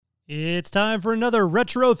It's time for another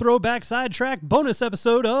retro throwback sidetrack bonus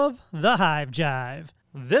episode of The Hive Jive.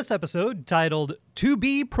 This episode, titled To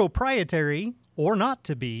Bee Proprietary or Not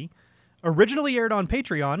to Be, originally aired on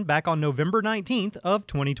Patreon back on November 19th of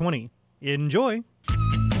 2020. Enjoy.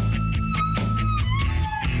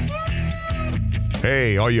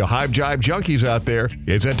 Hey, all you Hive Jive junkies out there,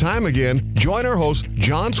 it's that time again. Join our hosts,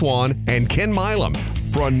 John Swan and Ken Milam,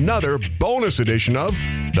 for another bonus edition of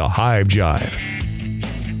The Hive Jive.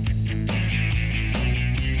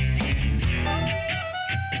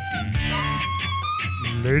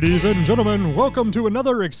 Ladies and gentlemen, welcome to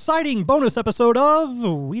another exciting bonus episode of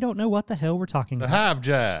We Don't Know What the Hell We're Talking The About. Hive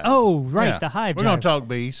Jive. Oh, right, Yeah. The Hive Jive. We're going to talk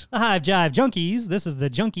bees. The Hive Jive Junkies. This is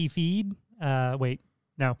the junkie feed. Wait,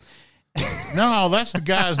 no. No, that's the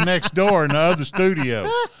guys next door in the other studio.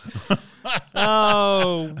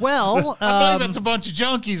 Oh, well. I believe it's a bunch of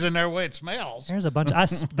junkies in there where it smells. There's a bunch of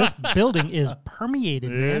us. This building is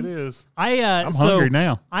permeated, man. It is. I'm hungry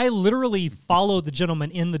now. I literally followed the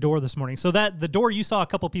gentleman in the door this morning. So that the door you saw a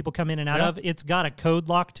couple people come in and out of, it's got a code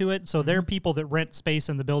lock to it. So they're people that rent space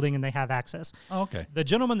in the building and they have access. Oh, okay. The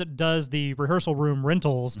gentleman that does the rehearsal room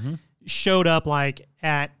rentals showed up like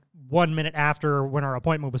at 1 minute after when our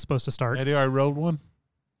appointment was supposed to start. Eddie already rolled one?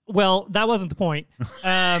 Well, that wasn't the point.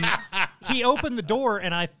 He opened the door,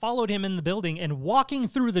 and I followed him in the building, and walking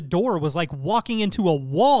through the door was like walking into a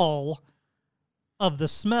wall of the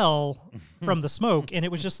smell from the smoke, and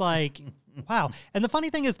it was just like, wow. And the funny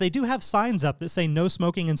thing is they do have signs up that say no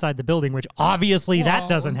smoking inside the building, which obviously that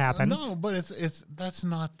doesn't happen. No, but that's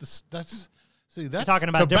not the... That's... See, that's You're talking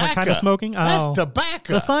about tobacco. different kind of smoking? That's Oh.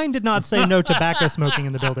 tobacco. The sign did not say no tobacco smoking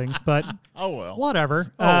in the building, but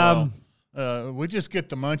whatever. We just get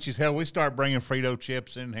the munchies. Hell, we start bringing Frito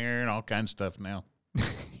chips in here and all kinds of stuff now.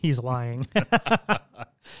 He's lying.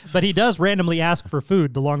 But he does randomly ask for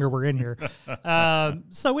food the longer we're in here.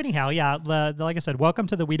 So anyhow, yeah, like I said, welcome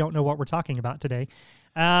to the We Don't Know What We're Talking About today.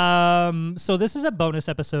 So this is a bonus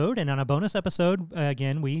episode, and on a bonus episode,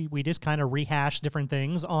 again, we just kind of rehash different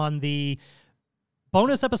things. On the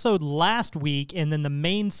bonus episode last week, and then the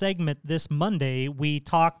main segment this Monday, we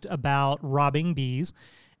talked about robbing bees.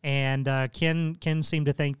 And Ken seemed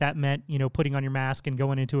to think that meant, putting on your mask and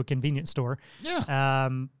going into a convenience store. Yeah.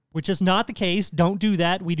 Which is not the case. Don't do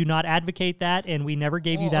that. We do not advocate that, and we never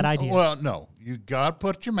gave you that idea. Well, no. You got to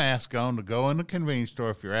put your mask on to go in the convenience store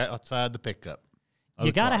if you're outside the pickup.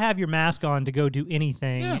 You got to have your mask on to go do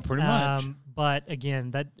anything. Yeah, pretty much. But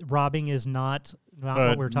again, that robbing is not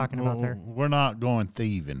what we're talking about there. We're not going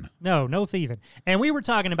thieving. No thieving. And we were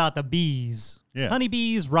talking about the bees. Yeah.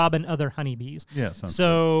 Honeybees robbing other honeybees. Yeah.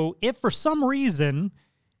 So if for some reason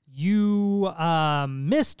you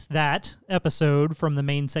missed that episode from the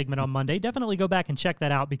main segment on Monday, definitely go back and check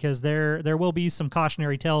that out, because there will be some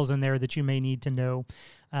cautionary tales in there that you may need to know.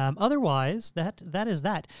 Otherwise, that is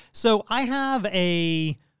that. So I have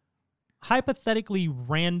a hypothetically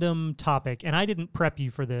random topic, and I didn't prep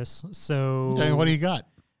you for this. So okay, what do you got?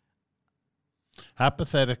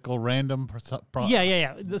 Hypothetical random.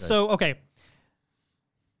 Yeah. Okay. So okay.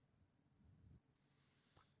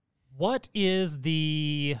 What is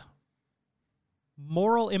the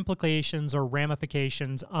moral implications or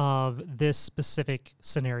ramifications of this specific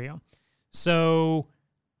scenario? So,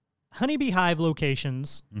 honeybee hive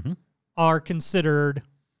locations are considered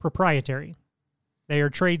proprietary. They are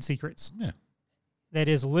trade secrets. Yeah. That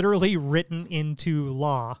is literally written into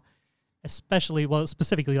law, specifically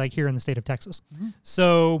like here in the state of Texas.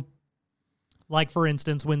 So, like for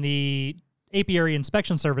instance, when the Apiary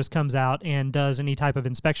Inspection Service comes out and does any type of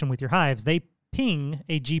inspection with your hives, they ping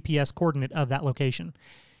a GPS coordinate of that location.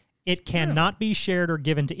 It cannot be shared or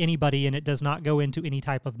given to anybody, and it does not go into any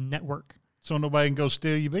type of network. So nobody can go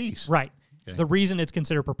steal your bees. Right. Okay. The reason it's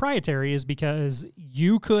considered proprietary is because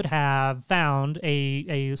you could have found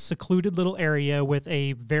a secluded little area with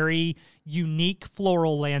a very unique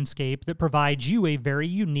floral landscape that provides you a very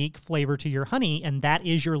unique flavor to your honey, and that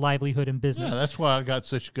is your livelihood and business. Yeah, that's why I got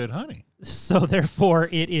such good honey. So therefore,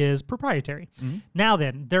 it is proprietary. Now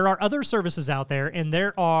then, there are other services out there, and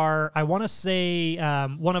there are, I want to say,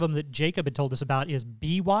 one of them that Jacob had told us about is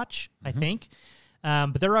Bee Watch, I think.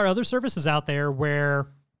 But there are other services out there where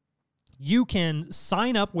you can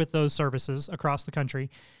sign up with those services across the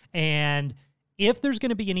country, and if there's going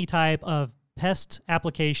to be any type of pest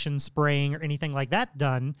application, spraying, or anything like that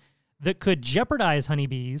done that could jeopardize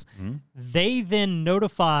honeybees, they then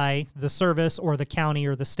notify the service or the county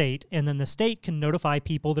or the state, and then the state can notify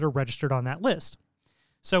people that are registered on that list.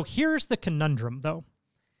 So here's the conundrum, though.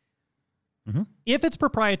 If it's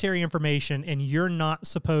proprietary information and you're not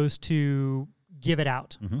supposed to give it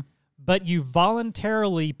out, but you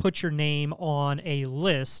voluntarily put your name on a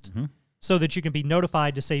list so that you can be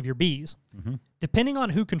notified to save your bees. Depending on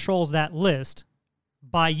who controls that list,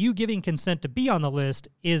 by you giving consent to be on the list,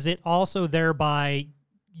 is it also thereby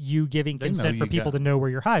you giving consent for people to know where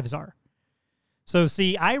your hives are? So,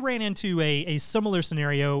 see, I ran into a similar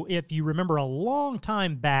scenario. If you remember a long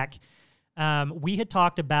time back, we had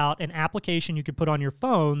talked about an application you could put on your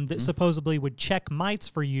phone that supposedly would check mites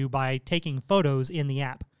for you by taking photos in the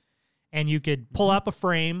app. And you could pull up a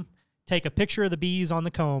frame, take a picture of the bees on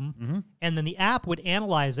the comb, and then the app would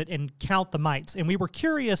analyze it and count the mites. And we were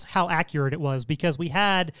curious how accurate it was because we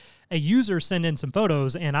had a user send in some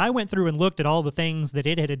photos, and I went through and looked at all the things that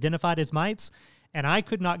it had identified as mites, and I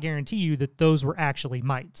could not guarantee you that those were actually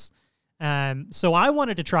mites. So I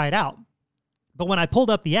wanted to try it out. But when I pulled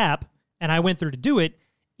up the app and I went through to do it,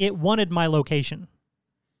 it wanted my location.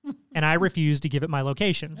 And I refused to give it my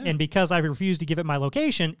location. And because I refused to give it my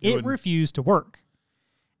location, it refused to work.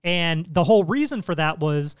 And the whole reason for that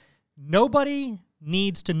was nobody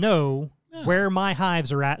needs to know where my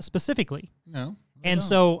hives are at specifically. No. And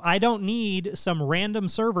so I don't need some random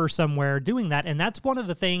server somewhere doing that. And that's one of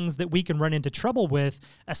the things that we can run into trouble with,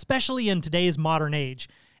 especially in today's modern age.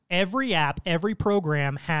 Every app, every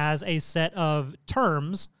program has a set of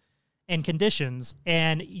terms and conditions,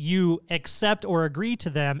 and you accept or agree to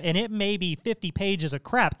them, and it may be 50 pages of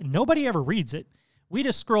crap. Nobody ever reads it. We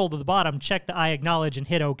just scroll to the bottom, check the I acknowledge, and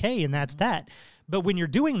hit OK, and that's that. But when you're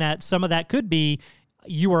doing that, some of that could be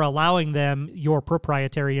you are allowing them your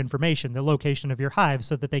proprietary information, the location of your hive,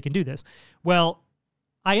 so that they can do this. Well,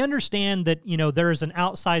 I understand that, you know, there's an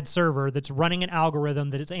outside server that's running an algorithm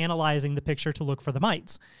that is analyzing the picture to look for the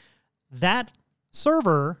mites. That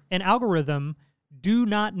server and algorithm do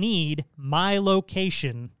not need my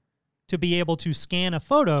location to be able to scan a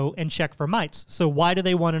photo and check for mites. So why do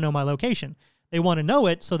they want to know my location? They want to know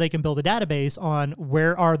it so they can build a database on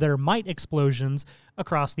where are there mite explosions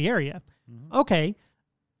across the area. Okay,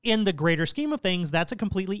 in the greater scheme of things, that's a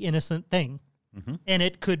completely innocent thing. And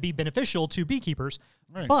it could be beneficial to beekeepers.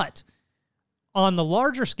 Right. But on the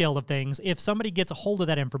larger scale of things, if somebody gets a hold of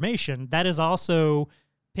that information, that is also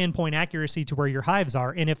pinpoint accuracy to where your hives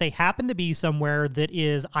are. And if they happen to be somewhere that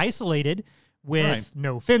is isolated with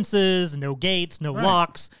no fences, no gates, no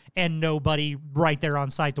locks, and nobody right there on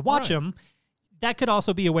site to watch them, that could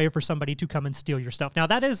also be a way for somebody to come and steal your stuff. Now,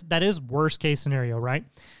 that is worst case scenario, right?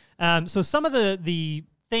 So some of the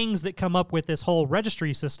things that come up with this whole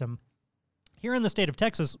registry system, here in the state of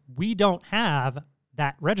Texas, we don't have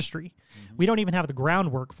that registry. We don't even have the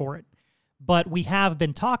groundwork for it. But we have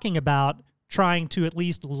been talking about trying to at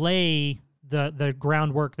least lay the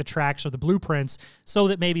groundwork, the tracks, or the blueprints so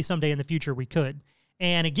that maybe someday in the future we could.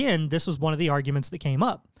 And again, this was one of the arguments that came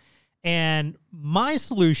up. And my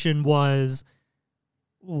solution was,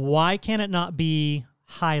 why can it not be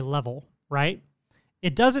high level, right?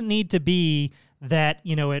 It doesn't need to be that,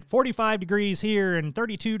 you know, at 45 degrees here and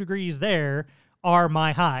 32 degrees there are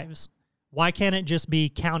my hives. Why can't it just be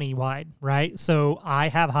county-wide, right? So I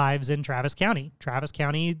have hives in Travis County. Travis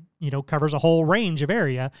County, you know, covers a whole range of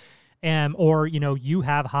area. Or, you know, you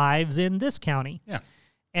have hives in this county. Yeah.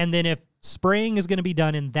 And then if spraying is going to be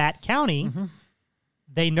done in that county,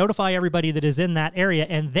 they notify everybody that is in that area,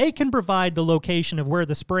 and they can provide the location of where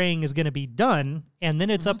the spraying is going to be done, and then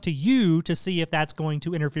it's up to you to see if that's going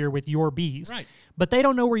to interfere with your bees. Right. But they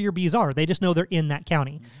don't know where your bees are. They just know they're in that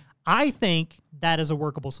county. I think that is a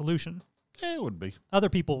workable solution. Yeah, it would be. Other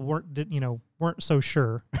people weren't so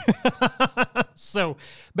sure. So,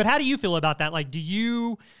 but how do you feel about that? Like, do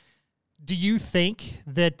you think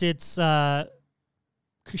that it's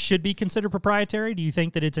should be considered proprietary? Do you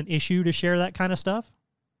think that it's an issue to share that kind of stuff?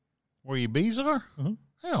 Where your bees are?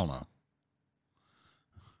 Hell no.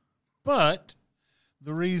 But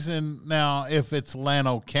the reason now, if it's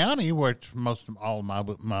Llano County, which most of all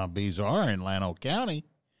my bees are in Llano County,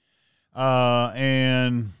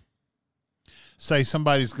 and say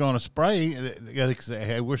somebody's going to spray, they say,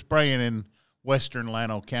 hey, we're spraying in western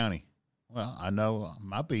Llano County. Well, I know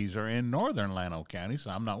my bees are in northern Llano County, so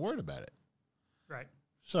I'm not worried about it. Right.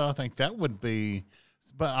 So I think that would be,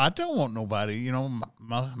 but I don't want nobody, you know,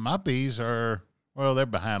 my bees are, well, they're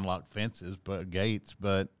behind locked fences, but gates,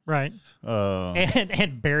 but. Right.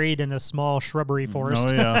 And buried in a small shrubbery forest.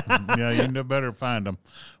 Oh, yeah. Yeah, you better find them.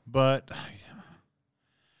 But,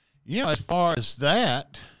 you know, as far as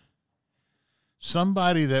that,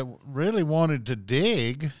 somebody that really wanted to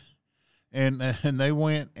dig and they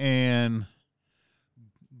went and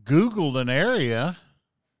Googled an area,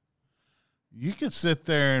 you could sit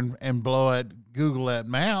there and Google that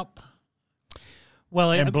map.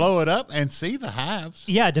 and blow it up and see the hives.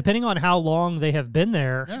 Yeah, depending on how long they have been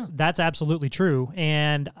there, Yeah. that's absolutely true.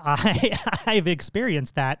 And I've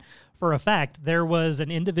experienced that for a fact. There was an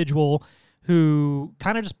individual who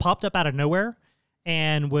kind of just popped up out of nowhere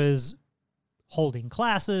and was holding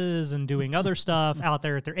classes and doing other stuff out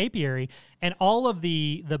there at their apiary. And all of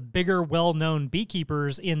the bigger, well-known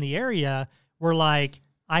beekeepers in the area were like,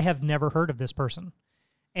 I have never heard of this person.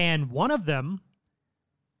 And one of them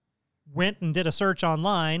went and did a search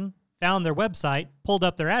online, found their website, pulled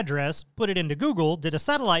up their address, put it into Google, did a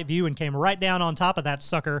satellite view, and came right down on top of that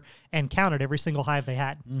sucker and counted every single hive they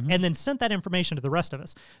had, and then sent that information to the rest of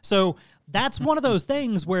us. So that's one of those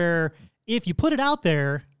things where if you put it out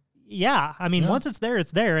there, yeah, I mean, once it's there,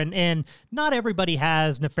 it's there. And not everybody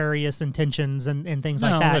has nefarious intentions and things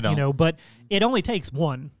like that, you know, but it only takes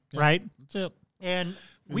one, right? That's it. And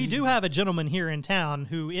we do have a gentleman here in town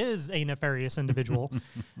who is a nefarious individual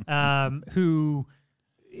who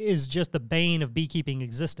is just the bane of beekeeping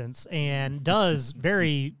existence and does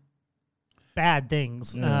very bad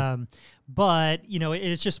things. Yeah. But, you know,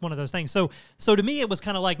 it's just one of those things. So to me, it was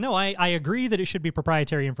kind of like, no, I agree that it should be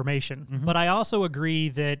proprietary information, but I also agree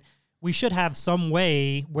that we should have some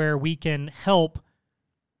way where we can help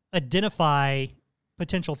identify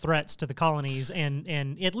potential threats to the colonies and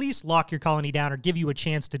at least lock your colony down or give you a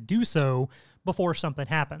chance to do so before something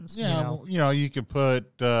happens. Yeah, you could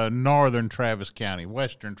put northern Travis County,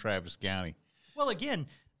 western Travis County. Well, again,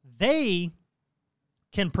 they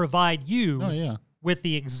can provide you with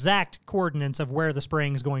the exact coordinates of where the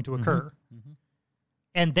spraying is going to occur.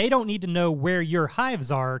 And they don't need to know where your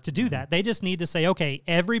hives are to do that. They just need to say, okay,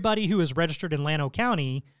 everybody who is registered in Llano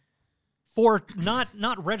County for not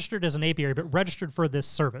registered as an apiary, but registered for this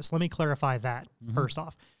service. Let me clarify that first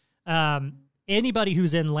off. Anybody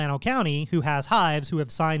who's in Llano County who has hives who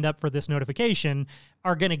have signed up for this notification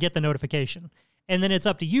are going to get the notification. And then it's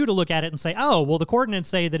up to you to look at it and say, oh, well, the coordinates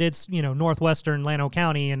say that it's, you know, northwestern Llano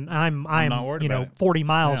County, and I'm you know, 40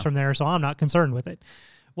 miles from there, so I'm not concerned with it.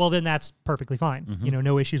 Well, then that's perfectly fine. You know,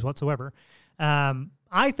 no issues whatsoever.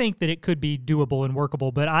 I think that it could be doable and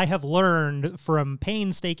workable, but I have learned from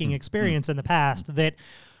painstaking experience in the past that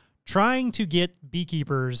trying to get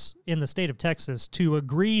beekeepers in the state of Texas to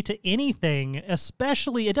agree to anything,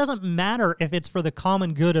 especially, it doesn't matter if it's for the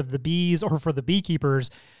common good of the bees or for the beekeepers,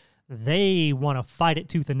 they want to fight it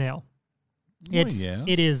tooth and nail.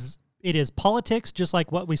 It is politics, just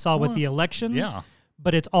like what we saw with the election. Yeah.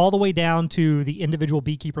 But it's all the way down to the individual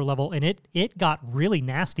beekeeper level, and it got really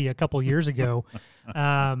nasty a couple years ago,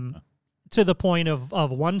 to the point of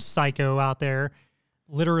one psycho out there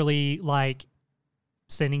literally like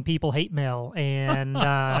sending people hate mail and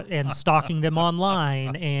and stalking them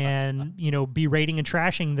online and, you know, berating and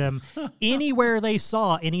trashing them anywhere they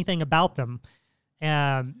saw anything about them.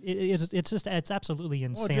 It's absolutely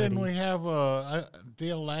insanity. Well, didn't we have a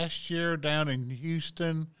deal last year down in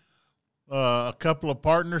Houston? A couple of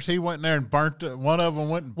partners, he went in there and burnt one of them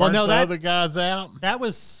went and burnt the other guys out. That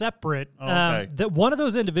was separate. Okay. That one of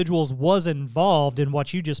those individuals was involved in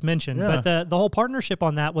what you just mentioned, but the whole partnership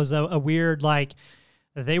on that was a weird, like,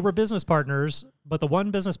 they were business partners, but the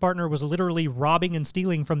one business partner was literally robbing and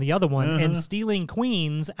stealing from the other one and stealing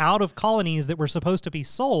queens out of colonies that were supposed to be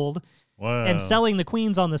sold and selling the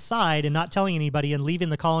queens on the side and not telling anybody and leaving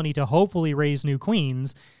the colony to hopefully raise new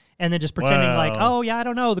queens. And then just pretending like, oh, yeah, I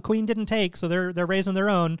don't know, the queen didn't take, so they're raising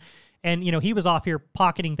their own. And, you know, he was off here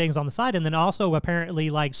pocketing things on the side and then also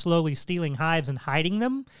apparently like slowly stealing hives and hiding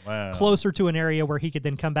them closer to an area where he could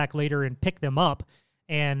then come back later and pick them up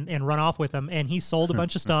and run off with them. And he sold a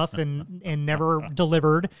bunch of stuff and never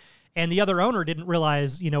delivered. And the other owner didn't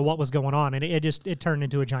realize, you know, what was going on. And it turned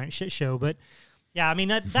into a giant shit show. But yeah, I mean,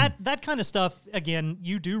 that kind of stuff, again,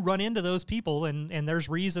 you do run into those people, and there's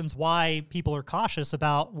reasons why people are cautious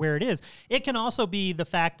about where it is. It can also be the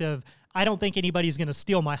fact of, I don't think anybody's going to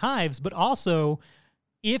steal my hives, but also,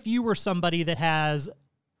 if you were somebody that has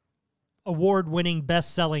award-winning,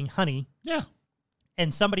 best-selling honey,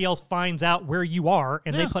 and somebody else finds out where you are,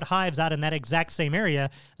 and they put hives out in that exact same area,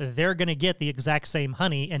 they're going to get the exact same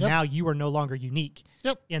honey, and now you are no longer unique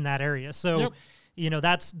in that area. So... You know,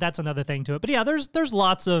 that's another thing to it. But yeah, there's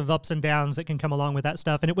lots of ups and downs that can come along with that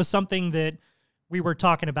stuff. And it was something that we were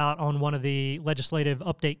talking about on one of the legislative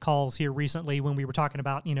update calls here recently when we were talking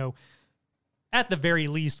about, you know, at the very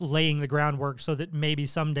least laying the groundwork so that maybe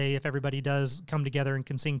someday if everybody does come together and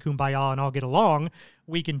can sing Kumbaya and all get along,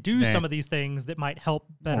 we can do some of these things that might help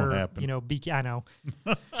better, you know, I know.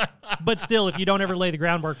 But still, if you don't ever lay the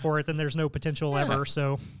groundwork for it, then there's no potential ever.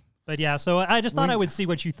 So... But yeah, so I just thought I would see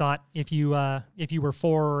what you thought if you were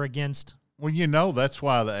for or against Well, that's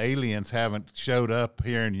why the aliens haven't showed up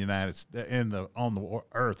here in on the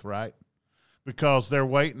Earth, right? Because they're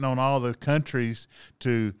waiting on all the countries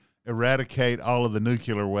to eradicate all of the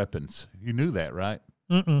nuclear weapons. You knew that, right?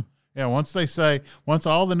 Mm-mm. Yeah, once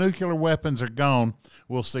all the nuclear weapons are gone,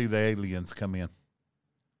 we'll see the aliens come in.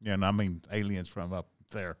 Yeah, and I mean aliens from up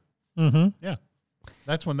there. Mm-hmm. Yeah,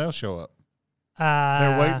 that's when they'll show up.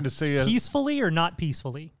 They're waiting to see us. Peacefully or not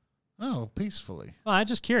peacefully? Oh, peacefully. Well, I'm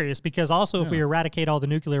just curious because also if we eradicate all the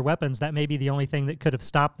nuclear weapons, that may be the only thing that could have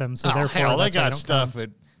stopped them. So therefore, hell, they got stuff.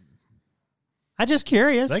 I'm just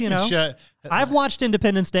curious, I've watched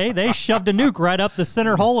Independence Day. They shoved a nuke right up the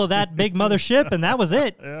center hole of that big mothership, and that was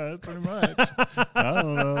it. Yeah, pretty much. I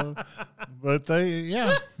don't know. But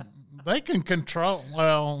they can control.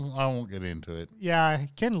 Well, I won't get into it. Yeah,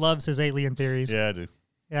 Ken loves his alien theories. Yeah, I do.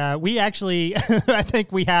 Yeah, we actually, I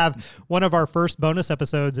think we have one of our first bonus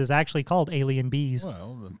episodes is actually called Alien Bees.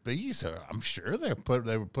 Well, the bees I'm sure they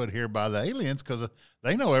were put here by the aliens because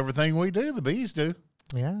they know everything we do. The bees do.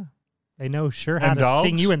 Yeah, they know how and to dogs.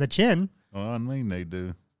 sting you in the chin. Well, I mean they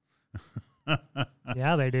do.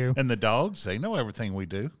 Yeah, they do. And the dogs, they know everything we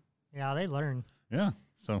do. Yeah, they learn. Yeah,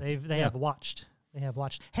 so they have watched. They have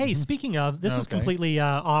watched. Hey, speaking of, this is completely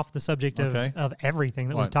off the subject of everything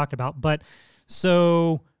that we've talked about, but.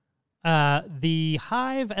 So the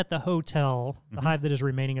hive at the hotel, the hive that is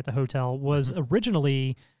remaining at the hotel, was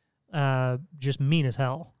originally just mean as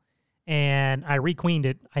hell. And I requeened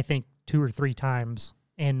it, I think, 2 or 3 times.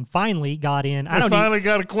 And finally got in. I finally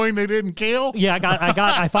got a queen they didn't kill? Yeah,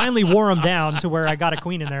 I finally wore them down to where I got a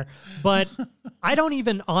queen in there. But I don't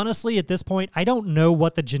even, honestly, at this point, I don't know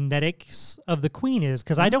what the genetics of the queen is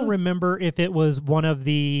because I don't remember if it was one of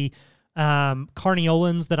the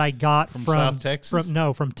carniolans that I got from South Texas?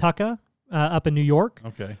 From Tucka up in New York.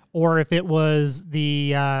 Okay. Or if it was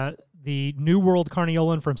the New World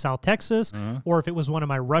carniolan from South Texas, or if it was one of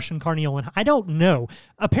my Russian carniolan. I don't know.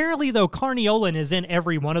 Apparently, though, carniolan is in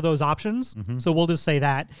every one of those options, so we'll just say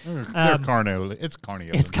that. They're carniolan. It's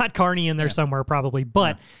carniolan. It's got carny in there somewhere probably.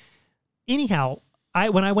 But anyhow,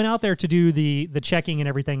 when I went out there to do the checking and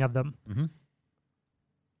everything of them,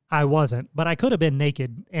 I wasn't, but I could have been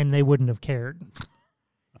naked and they wouldn't have cared.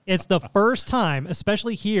 It's the first time,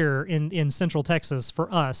 especially here in Central Texas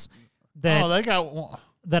for us,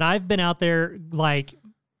 that I've been out there like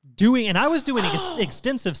doing, and I was doing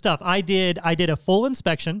extensive stuff. I did a full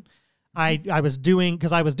inspection. I was doing,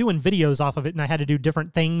 because I was doing videos off of it and I had to do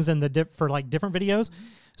different things for different videos.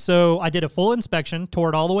 So I did a full inspection, tore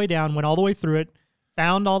it all the way down, went all the way through it,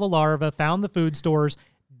 found all the larvae, found the food stores,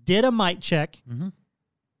 did a mite check,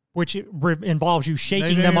 which involves you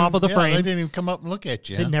shaking them off of the frame. They didn't even come up and look at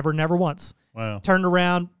you. Huh? Never once. Wow. Turned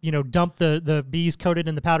around, dumped the bees coated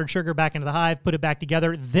in the powdered sugar back into the hive, put it back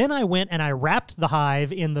together. Then I went and I wrapped the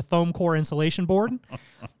hive in the foam core insulation board.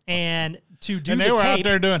 And to do and the they were tape, out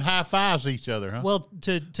there doing high fives each other, huh? Well,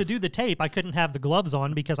 to do the tape, I couldn't have the gloves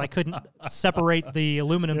on because I couldn't separate the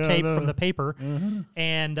aluminum tape from the paper.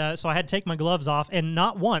 And so I had to take my gloves off, and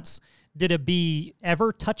not once did a bee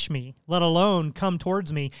ever touch me, let alone come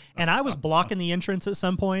towards me. And I was blocking the entrance at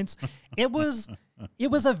some points. It was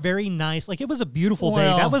a very nice, it was a beautiful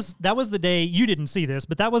day. That was the day, you didn't see this,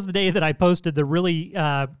 but that was the day that I posted the really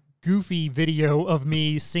goofy video of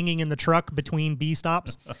me singing in the truck between bee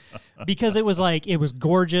stops, because it was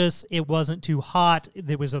gorgeous. It wasn't too hot.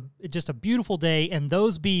 It was just a beautiful day. And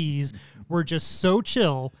those bees were just so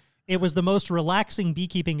chill. It was the most relaxing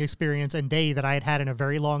beekeeping experience and day that I had had in a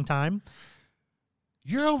very long time.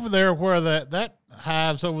 You're over there where that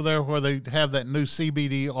hive's over there where they have that new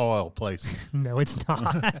CBD oil place. No, it's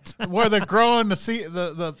not. Where they're growing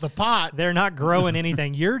the pot. They're not growing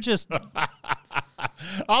anything. You're just...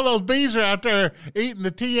 All those bees are out there eating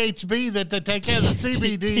the THB that they take out of the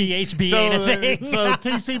CBD. THB ain't a thing. So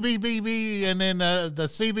TCBBB and then the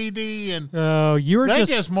CBD and they're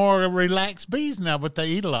just more relaxed bees now, but they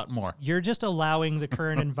eat a lot more. You're just allowing the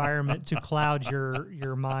current environment to cloud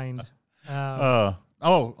your mind. On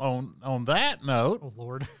that note, oh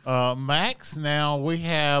Lord, Max. Now we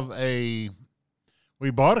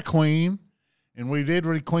bought a queen. And we did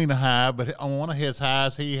requeen a hive, but on one of his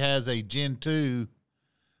hives, he has a Gen 2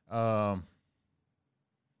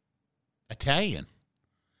 Italian.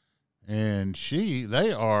 And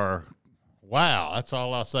they are, wow, that's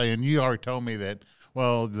all I'll say. And you already told me that,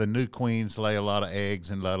 the new queens lay a lot of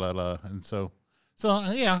eggs and la, la, la. And so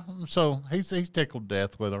he's tickled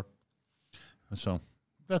death with her. So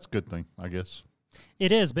that's a good thing, I guess.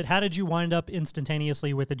 It is, but how did you wind up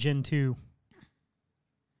instantaneously with a Gen 2?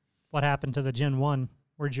 What happened to the Gen 1?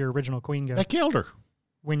 Where'd your original queen go? They killed her.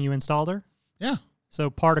 When you installed her? Yeah. So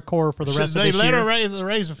part of core for the rest of they this let year.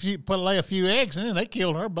 her lay a few eggs, and then they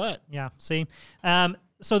killed her butt. Yeah, see?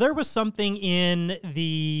 So there was something in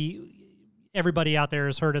everybody out there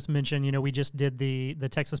has heard us mention, we just did the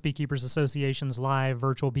Texas Beekeepers Association's live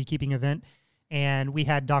virtual beekeeping event, and we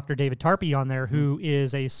had Dr. David Tarpey on there, who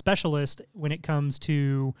is a specialist when it comes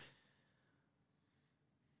to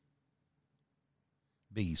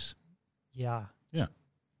bees. Yeah.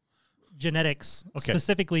 Genetics,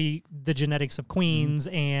 specifically the genetics of queens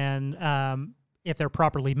and if they're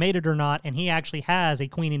properly mated or not. And he actually has a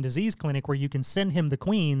queen and disease clinic where you can send him the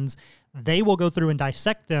queens. They will go through and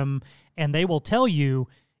dissect them, and they will tell you,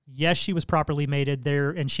 yes, she was properly mated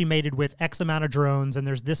there, and she mated with X amount of drones, and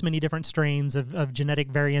there's this many different strains of genetic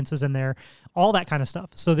variances in there, all that kind of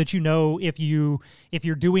stuff, so that if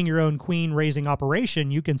you're doing your own queen raising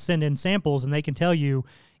operation, you can send in samples, and they can tell you,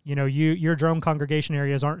 your drone congregation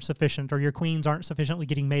areas aren't sufficient, or your queens aren't sufficiently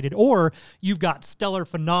getting mated, or you've got stellar,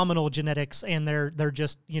 phenomenal genetics, and they're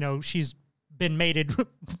just, she's been mated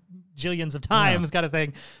jillions of times, kind of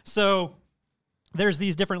thing. So there's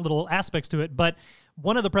these different little aspects to it. But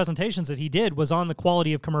one of the presentations that he did was on the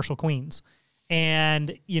quality of commercial queens.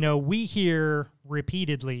 And, we hear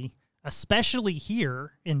repeatedly, especially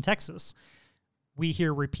here in Texas, we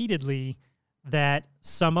hear repeatedly that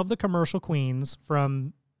some of the commercial queens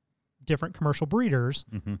from different commercial breeders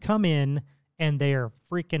come in and they are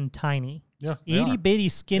freaking tiny. Yeah. Itty bitty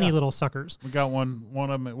skinny little suckers. We got one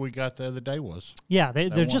of them we got the other day was. Yeah,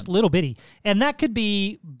 they're just little bitty. And that could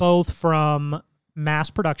be both from mass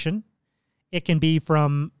production, it can be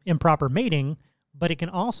from improper mating, but it can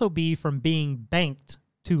also be from being banked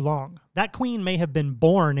too long. That queen may have been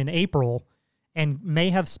born in April and may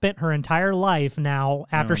have spent her entire life now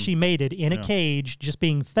after she mated in a cage just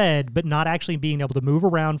being fed, but not actually being able to move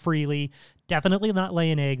around freely, definitely not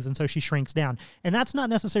laying eggs, and so she shrinks down. And that's not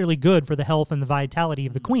necessarily good for the health and the vitality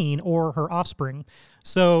of the queen or her offspring.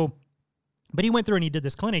 So, but he went through and he did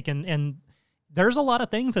this clinic, and there's a lot of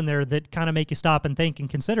things in there that kind of make you stop and think and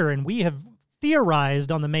consider, and we have theorized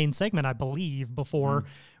on the main segment, I believe, before,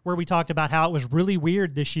 where we talked about how it was really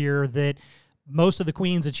weird this year that most of the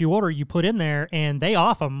queens that you order, you put in there, and they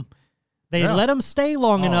off them. They let them stay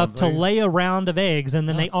long enough to lay a round of eggs, and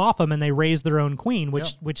then they off them, and they raise their own queen,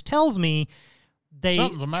 which tells me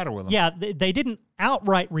something's the matter with them. Yeah, they didn't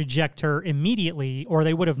outright reject her immediately, or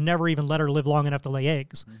they would have never even let her live long enough to lay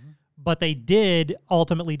eggs. But they did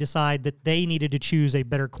ultimately decide that they needed to choose a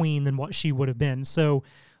better queen than what she would have been. So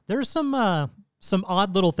there's some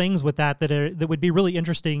odd little things with that would be really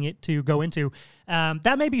interesting to go into.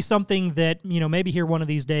 That may be something that, maybe here one of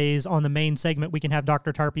these days on the main segment, we can have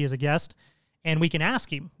Dr. Tarpey as a guest, and we can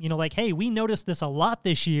ask him, hey, we noticed this a lot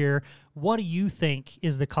this year. What do you think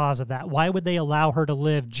is the cause of that? Why would they allow her to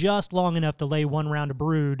live just long enough to lay one round of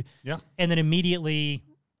brood and then immediately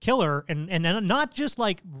kill her? And not just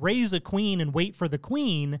like raise a queen and wait for the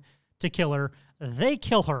queen to kill her. They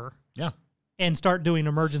kill her. Yeah. And start doing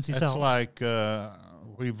emergency cells. That's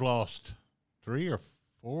like we've lost 3 or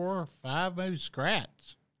 4 or 5 maybe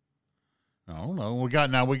scrats. I don't know. We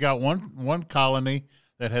got one colony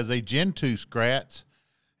that has a Gen 2 scrats,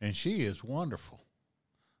 and she is wonderful.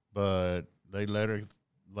 But they let her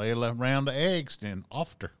lay a round of eggs and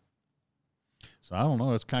offed her. So I don't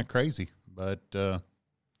know. It's kind of crazy, but I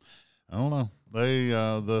don't know. They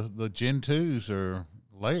the Gen 2s are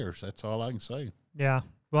layers. That's all I can say. Yeah.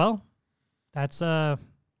 Well. That's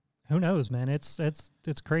who knows, man? It's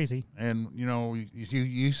crazy. And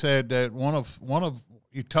you said that one of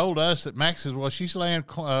you told us that Max says, well, she's laying.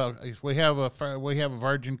 We have a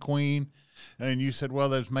virgin queen, and you said, well,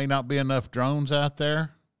 there may not be enough drones out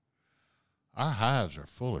there. Our hives are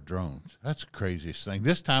full of drones. That's the craziest thing.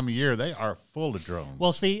 This time of year, they are full of drones.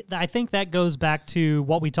 Well, see, I think that goes back to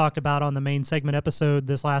what we talked about on the main segment episode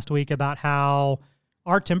this last week about how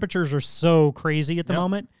our temperatures are so crazy at the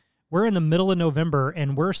moment. We're in the middle of November,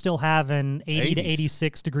 and we're still having 80 to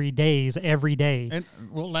 86 degree days every day. And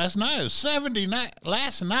last night it was 70.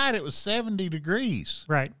 Last night it was 70 degrees.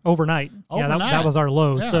 Right, overnight. Yeah, that was our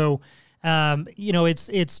low. Yeah. So,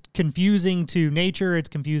 it's confusing to nature. It's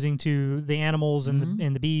confusing to the animals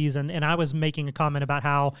and the bees. And I was making a comment about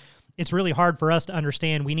how it's really hard for us to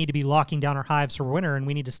understand we need to be locking down our hives for winter, and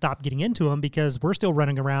we need to stop getting into them because we're still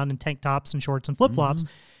running around in tank tops and shorts and flip-flops.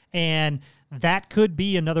 And that could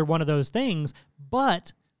be another one of those things.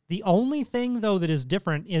 But the only thing, though, that is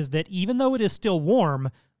different is that even though it is still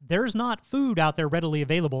warm, there's not food out there readily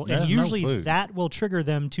available. And usually that will trigger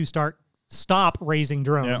them to stop raising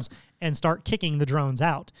drones and start kicking the drones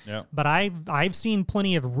out. Yep. But I've seen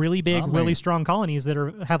plenty of really big, really strong colonies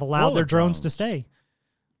that have allowed their drones to stay.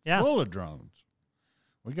 Yeah. Full of drones.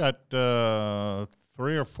 We got 3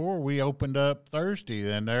 or 4 we opened up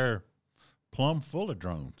Thursday, and they're plumb full of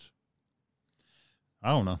drones. I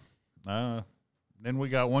don't know. Then we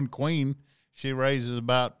got one queen. She raises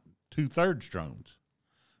about 2/3 drones,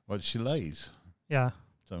 what she lays. Yeah.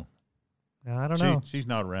 So I don't know. She's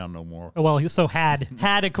not around no more. Oh, well, so had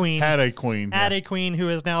a queen. Had a queen. Had a queen who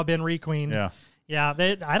has now been requeened. Yeah. Yeah.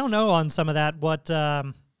 I don't know on some of that. What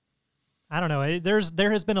I don't know.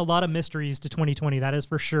 There has been a lot of mysteries to 2020. That is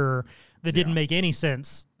for sure. That didn't make any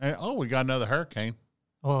sense. And, we got another hurricane.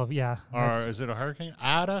 Well, yeah. Or is it a hurricane?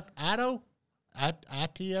 Ito?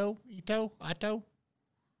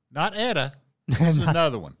 Not Etta. This is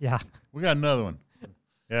another one. Yeah. We got another one.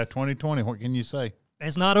 Yeah, 2020. What can you say?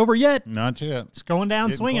 It's not over yet. Not yet. It's going down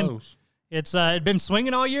Getting swinging. close. It's been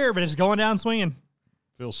swinging all year, but it's going down swinging.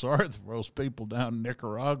 Feel sorry for those people down in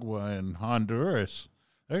Nicaragua and Honduras.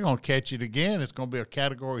 They're going to catch it again. It's going to be a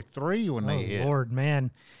Category 3 when they hit. Lord,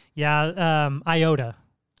 man. Yeah, Iota.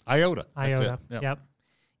 Iota. That's it. Yep.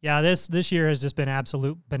 Yeah, this year has just been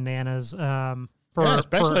absolute bananas.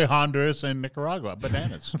 Especially Honduras and Nicaragua,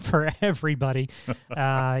 bananas for everybody.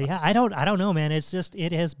 Yeah, I don't know, man. It's just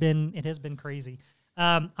it has been crazy.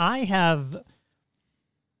 I have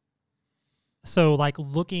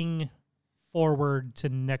looking forward to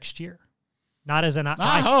next year. Not as in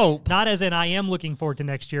I hope. Not as in I am looking forward to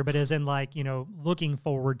next year, but as in looking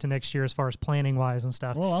forward to next year as far as planning wise and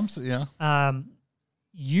stuff. Well,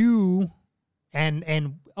 You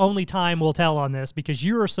and only time will tell on this because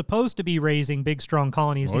you are supposed to be raising big, strong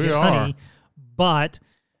colonies to get honey, but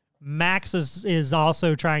Max is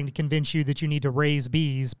also trying to convince you that you need to raise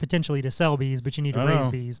bees, potentially to sell bees, but you need to raise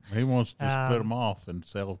bees. He wants to split them off and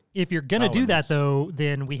sell. If you're going to do that, though,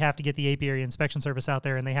 then we have to get the Apiary Inspection Service out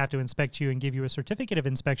there, and they have to inspect you and give you a certificate of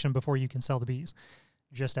inspection before you can sell the bees.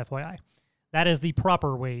 Just FYI. That is the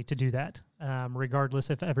proper way to do that, regardless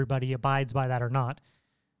if everybody abides by that or not.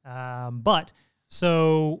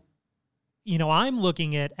 So, I'm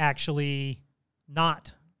looking at actually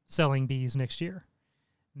not selling bees next year.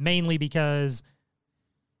 Mainly because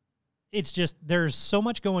it's just there's so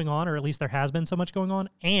much going on, or at least there has been so much going on.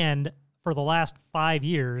 And for the last 5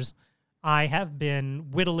 years, I have been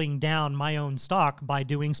whittling down my own stock by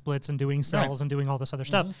doing splits and doing sells and doing all this other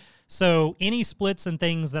stuff. So any splits and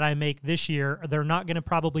things that I make this year, they're not going to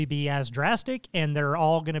probably be as drastic, and they're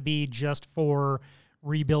all going to be just for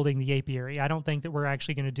rebuilding the apiary. I don't think that we're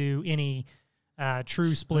actually going to do any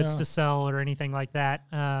true splits to sell or anything like that.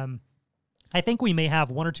 I think we may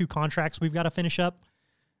have 1 or 2 contracts we've got to finish up,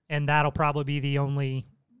 and that'll probably be the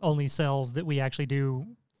only sales that we actually do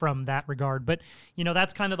from that regard. But,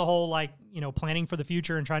 that's kind of the whole, planning for the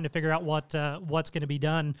future and trying to figure out what's going to be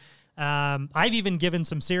done. I've even given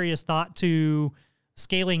some serious thought to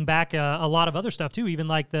scaling back a lot of other stuff too, even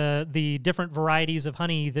like the different varieties of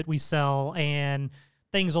honey that we sell and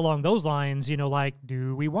things along those lines,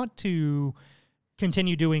 do we want to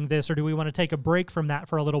continue doing this, or do we want to take a break from that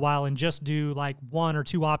for a little while and just do 1 or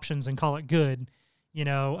 2 options and call it good? And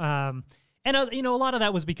a lot of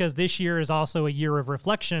that was because this year is also a year of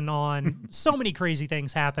reflection on so many crazy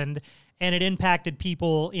things happened, and it impacted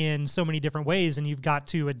people in so many different ways, and you've got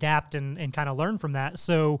to adapt and kind of learn from that.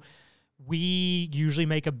 So we usually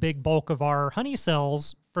make a big bulk of our honey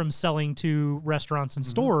sales from selling to restaurants and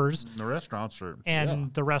stores. The restaurants are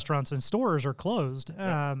the restaurants and stores are closed.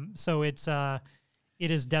 So it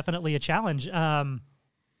is definitely a challenge.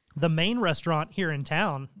 The main restaurant here in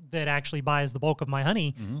town that actually buys the bulk of my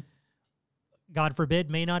honey, God forbid,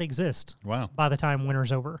 may not exist by the time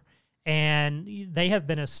winter's over. And they have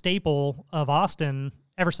been a staple of Austin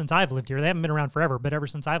ever since I've lived here. They haven't been around forever, but ever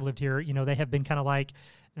since I've lived here, they have been kind of like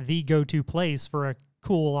the go-to place for a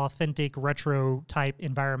cool, authentic, retro type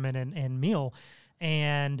environment and meal.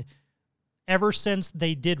 And ever since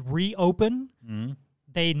they did reopen,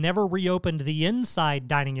 they never reopened the inside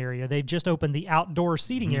dining area. They've just opened the outdoor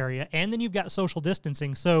seating area. And then you've got social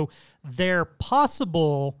distancing. So their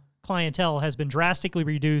possible clientele has been drastically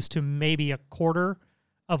reduced to maybe a quarter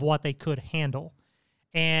of what they could handle.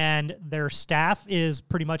 And their staff is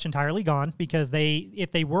pretty much entirely gone because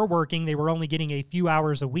if they were working, they were only getting a few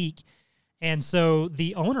hours a week. And so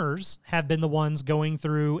the owners have been the ones going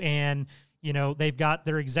through and, they've got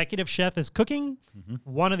their executive chef is cooking.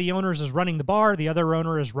 One of the owners is running the bar. The other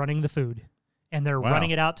owner is running the food, and they're running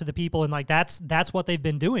it out to the people. And that's what they've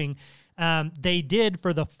been doing. They did,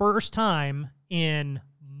 for the first time in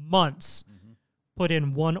months, put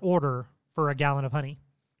in 1 order for a gallon of honey.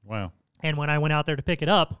 Wow. And when I went out there to pick it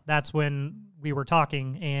up, that's when we were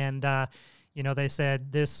talking. And, they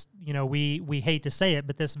said this, we hate to say it,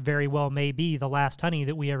 but this very well may be the last honey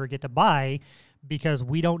that we ever get to buy because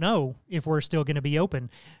we don't know if we're still going to be open.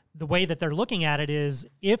 The way that they're looking at it is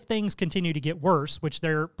if things continue to get worse, which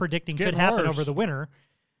they're predicting could happen over the winter,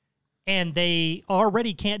 and they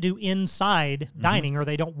already can't do inside dining, or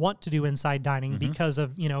they don't want to do inside dining because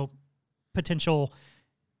of, potential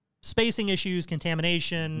spacing issues,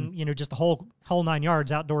 contamination, just the whole 9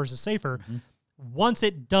 yards. Outdoors is safer. Once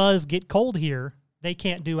it does get cold here, they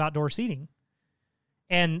can't do outdoor seating.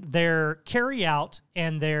 And their carry out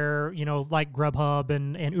and their, like Grubhub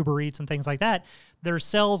and Uber Eats and things like that, their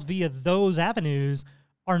sales via those avenues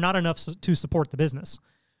are not enough to support the business.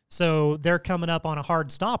 So they're coming up on a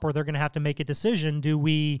hard stop where they're going to have to make a decision. Do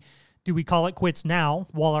we call it quits now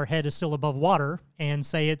while our head is still above water and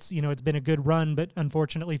say it's been a good run, but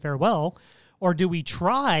unfortunately farewell? Or do we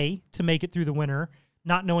try to make it through the winter,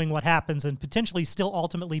 not knowing what happens and potentially still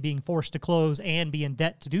ultimately being forced to close and be in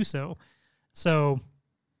debt to do so? So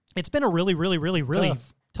it's been a really, really, really, really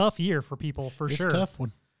tough year for people, for sure. It's a tough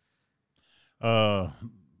one. The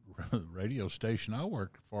radio station I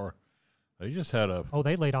worked for, they just had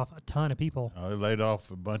they laid off a ton of people. They laid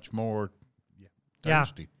off a bunch more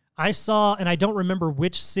Thursday. Yeah. I saw, and I don't remember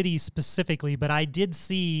which city specifically, but I did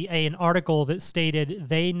see an article that stated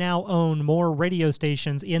they now own more radio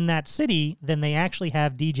stations in that city than they actually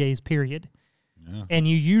have DJs, period. Yeah. And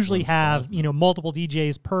you usually have, multiple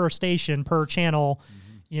DJs per station, per channel.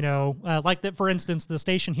 Like that, for instance, the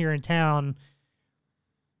station here in town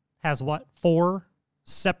has 4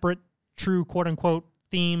 separate true quote unquote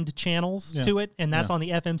themed channels to it. And that's on the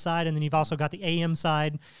FM side. And then you've also got the AM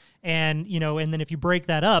side. And, and then if you break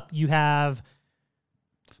that up, you have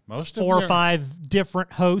 4 or 5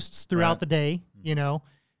 different hosts throughout the day,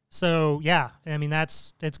 So, yeah, I mean,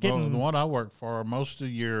 it's getting... Well, the one I work for, most of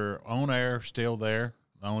your on-air still there,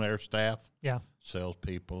 on-air staff,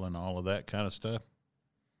 salespeople and all of that kind of stuff.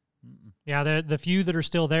 Yeah, the few that are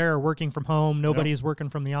still there are working from home. Nobody's working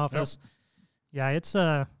from the office. Yeah,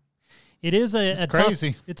 it is a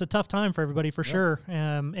crazy. It's a tough time for everybody for sure.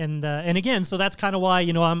 And again, so that's kind of why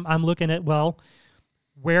I'm looking at,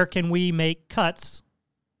 where can we make cuts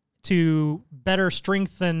to better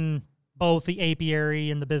strengthen both the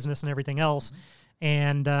apiary and the business and everything else.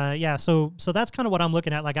 And so that's kind of what I'm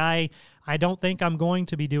looking at. Like I don't think I'm going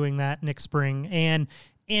to be doing that next spring. And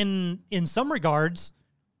in some regards,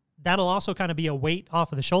 that'll also kind of be a weight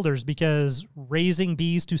off of the shoulders, because raising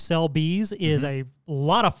bees to sell bees is a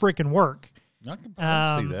lot of freaking work. I can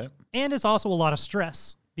probably see that. And it's also a lot of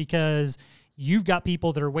stress, because you've got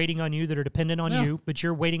people that are waiting on you, that are dependent on you, but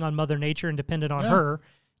you're waiting on Mother Nature and dependent on her.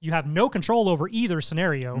 You have no control over either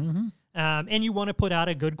scenario. And you want to put out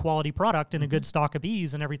a good quality product and a good stock of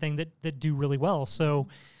bees and everything that do really well. So,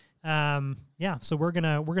 so we're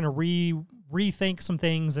gonna rethink some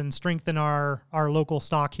things and strengthen our local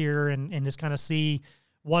stock here and just kind of see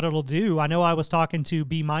what it'll do. I know I was talking to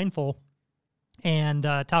Be Mindful and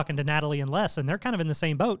talking to Natalie and Les, and they're kind of in the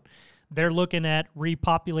same boat. They're looking at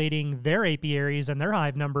repopulating their apiaries and their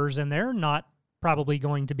hive numbers, and they're not probably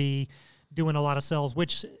going to be doing a lot of sales,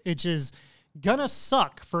 which is gonna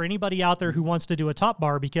suck for anybody out there who wants to do a top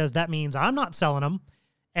bar, because that means I'm not selling them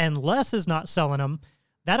and Les is not selling them.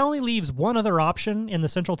 That only leaves one other option in the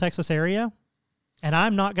Central Texas area, and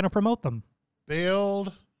I'm not going to promote them.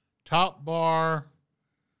 Build top bar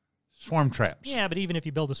swarm traps. Yeah, but even if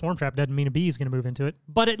you build a swarm trap, doesn't mean a bee is going to move into it.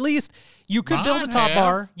 But at least you could build a top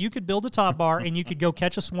bar. You could build a top bar, and you could go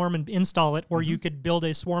catch a swarm and install it, or you could build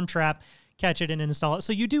a swarm trap, catch it, and install it.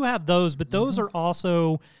 So you do have those, but those are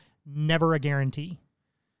also never a guarantee.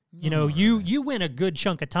 You win a good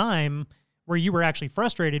chunk of time where you were actually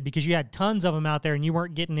frustrated because you had tons of them out there and you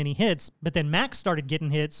weren't getting any hits, but then Max started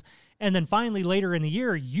getting hits, and then finally later in the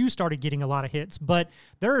year, you started getting a lot of hits. But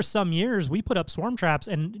there are some years we put up swarm traps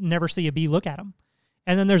and never see a bee look at them.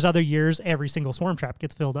 And then there's other years every single swarm trap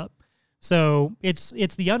gets filled up. So it's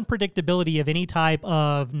the unpredictability of any type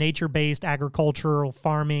of nature-based agricultural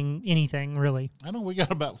farming, anything really. I know we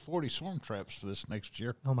got about 40 swarm traps for this next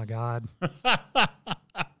year. Oh my God.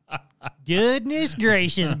 Goodness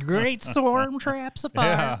gracious, great swarm traps afire.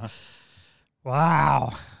 Yeah.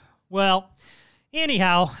 Wow. Well,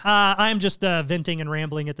 anyhow, I'm just venting and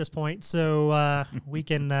rambling at this point, so we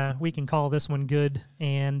can call this one good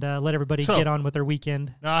and let everybody get on with their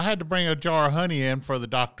weekend. Now, I had to bring a jar of honey in for the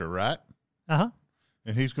doctor, right? Uh-huh.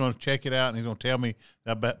 And he's going to check it out, and he's going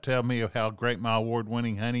to tell me how great my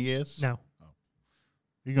award-winning honey is? No. Oh.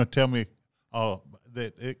 You're going to tell me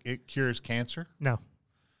that it cures cancer? No.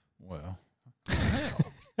 Well,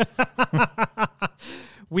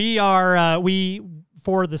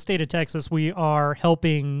 for the state of Texas, we are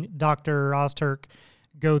helping Dr. Ozturk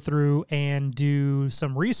go through and do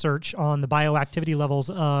some research on the bioactivity levels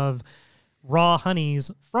of raw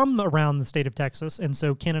honeys from around the state of Texas. And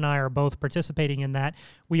so Ken and I are both participating in that.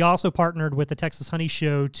 We also partnered with the Texas Honey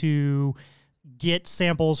Show to get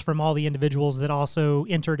samples from all the individuals that also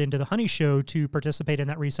entered into the honey show to participate in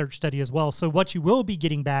that research study as well. So what you will be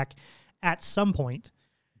getting back at some point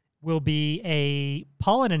will be a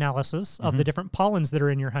pollen analysis of the different pollens that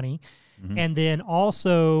are in your honey, and then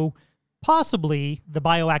also possibly the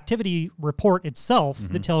bioactivity report itself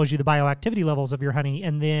that tells you the bioactivity levels of your honey,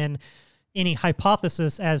 and then any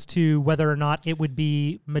hypothesis as to whether or not it would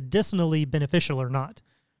be medicinally beneficial or not.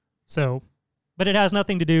 So, but it has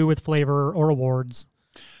nothing to do with flavor or awards.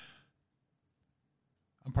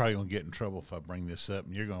 I'm probably going to get in trouble if I bring this up,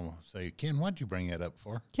 and you're going to say, Ken, what'd you bring that up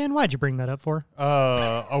for? Ken, why'd you bring that up for?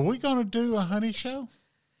 Are we going to do a honey show?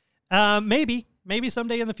 Maybe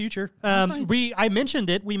someday in the future. I mentioned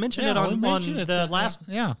it. We mentioned it on the last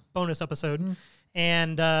bonus episode,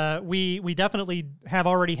 and we definitely have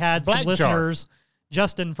already had some listeners.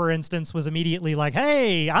 Justin, for instance, was immediately like,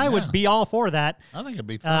 "Hey, I would be all for that." I think it'd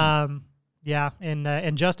be fun.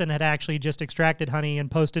 And Justin had actually just extracted honey and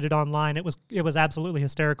posted it online. It was absolutely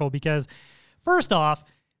hysterical because, first off,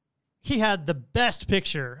 he had the best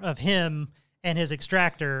picture of him and his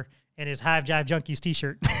extractor and his Hive Jive Junkies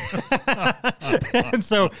t-shirt. And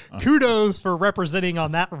so kudos for representing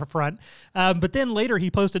on that front. But then later he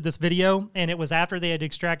posted this video, and it was after they had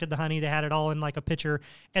extracted the honey. They had it all in like a pitcher,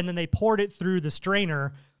 and then they poured it through the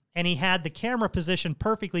strainer, and he had the camera positioned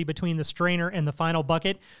perfectly between the strainer and the final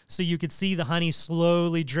bucket, so you could see the honey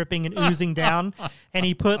slowly dripping and oozing down. And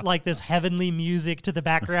he put like this heavenly music to the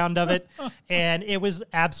background of it, and it was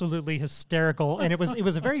absolutely hysterical. And it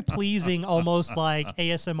was a very pleasing, almost like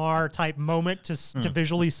ASMR type moment to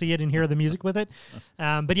visually see it and hear the music with it.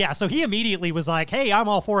 But yeah, so he immediately was like, "Hey, I'm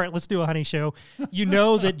all for it. Let's do a honey show." You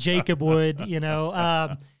know that Jacob would,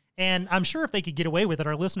 and I'm sure if they could get away with it,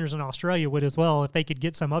 our listeners in Australia would as well, if they could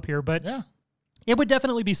get some up here. But it would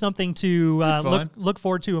definitely be something to look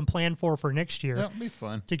forward to and plan for next year. Yeah, it'd be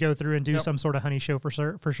fun to go through and do some sort of honey show for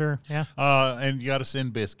sure. Yeah. And you got to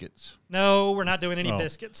send biscuits. No, we're not doing any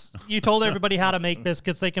biscuits. You told everybody how to make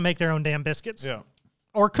biscuits. They can make their own damn biscuits. Yeah.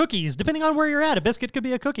 Or cookies, depending on where you're at. A biscuit could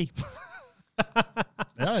be a cookie.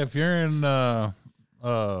 Yeah, if you're in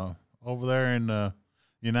over there in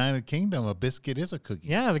United Kingdom, a biscuit is a cookie.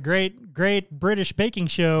 Yeah, the great British baking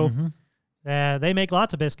show. They make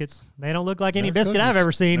lots of biscuits. They don't look like any biscuit I've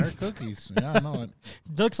ever seen. They're cookies. Yeah, I know it.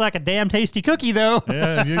 Looks like a damn tasty cookie, though.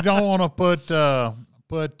 Yeah, you don't want to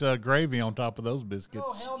put gravy on top of those biscuits.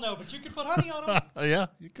 Oh, hell no, but you could put honey on them. Yeah,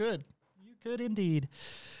 you could. You could indeed.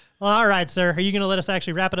 Well, all right, sir. Are you going to let us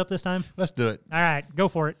actually wrap it up this time? Let's do it. All right, go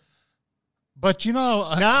for it. But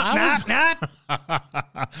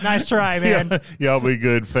Nice try, man. Y'all be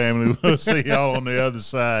good, family. We'll see y'all on the other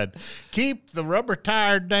side. Keep the rubber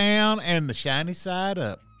tire down and the shiny side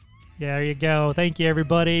up. There you go. Thank you,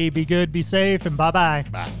 everybody. Be good, be safe, and bye-bye.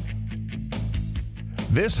 Bye.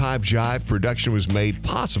 This Hive Jive production was made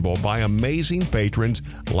possible by amazing patrons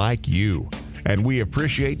like you, and we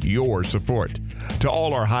appreciate your support. To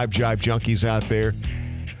all our Hive Jive junkies out there,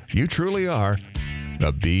 you truly are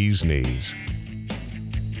the bee's knees.